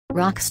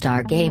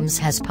Rockstar Games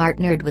has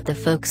partnered with the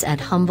folks at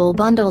Humble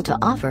Bundle to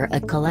offer a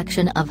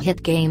collection of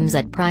hit games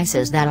at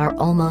prices that are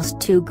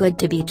almost too good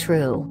to be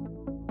true.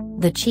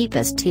 The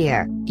cheapest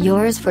tier,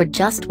 yours for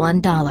just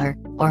 $1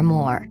 or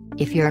more,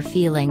 if you're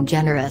feeling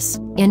generous,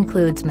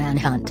 includes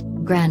Manhunt,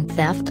 Grand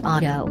Theft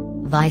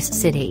Auto, Vice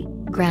City,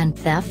 Grand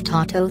Theft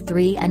Auto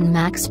 3 and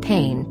Max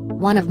Payne,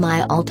 one of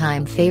my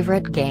all-time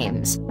favorite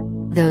games.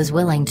 Those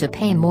willing to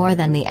pay more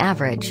than the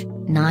average,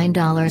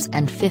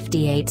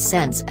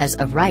 $9.58 as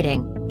of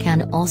writing,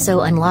 can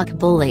also unlock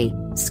Bully,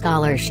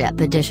 Scholarship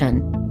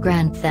Edition,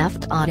 Grand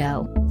Theft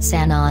Auto,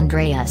 San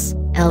Andreas,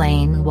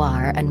 L.A.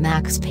 Noire and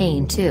Max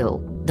Payne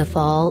 2, The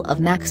Fall of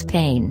Max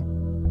Payne.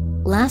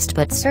 Last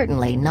but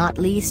certainly not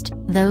least,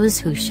 those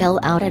who shell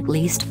out at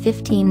least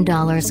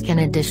 $15 can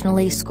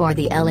additionally score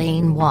the L.A.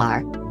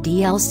 Noire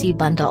DLC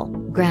bundle,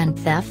 Grand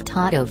Theft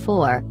Auto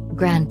 4,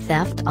 Grand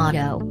Theft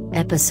Auto,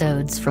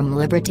 episodes from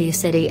Liberty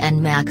City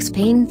and Max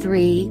Payne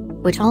 3,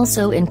 which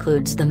also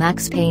includes the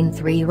Max Payne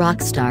 3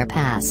 Rockstar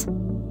Pass.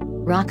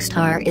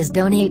 Rockstar is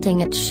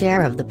donating its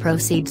share of the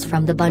proceeds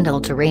from the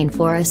bundle to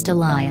Rainforest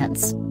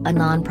Alliance, a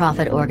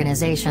non-profit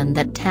organization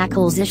that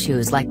tackles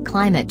issues like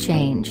climate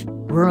change,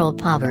 rural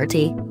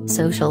poverty,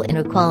 social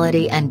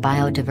inequality and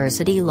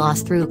biodiversity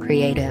loss through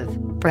creative,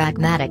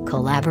 pragmatic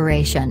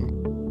collaboration.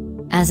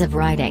 As of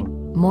writing,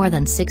 more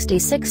than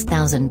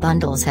 66,000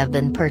 bundles have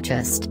been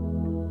purchased.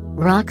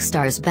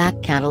 Rockstar's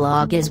back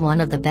catalog is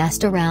one of the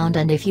best around,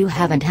 and if you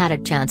haven't had a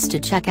chance to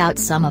check out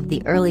some of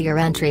the earlier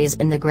entries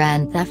in the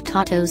Grand Theft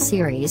Auto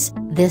series,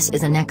 this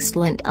is an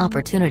excellent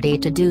opportunity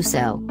to do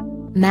so.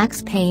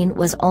 Max Payne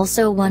was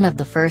also one of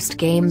the first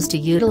games to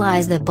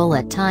utilize the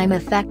bullet time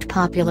effect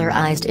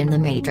popularized in The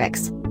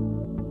Matrix.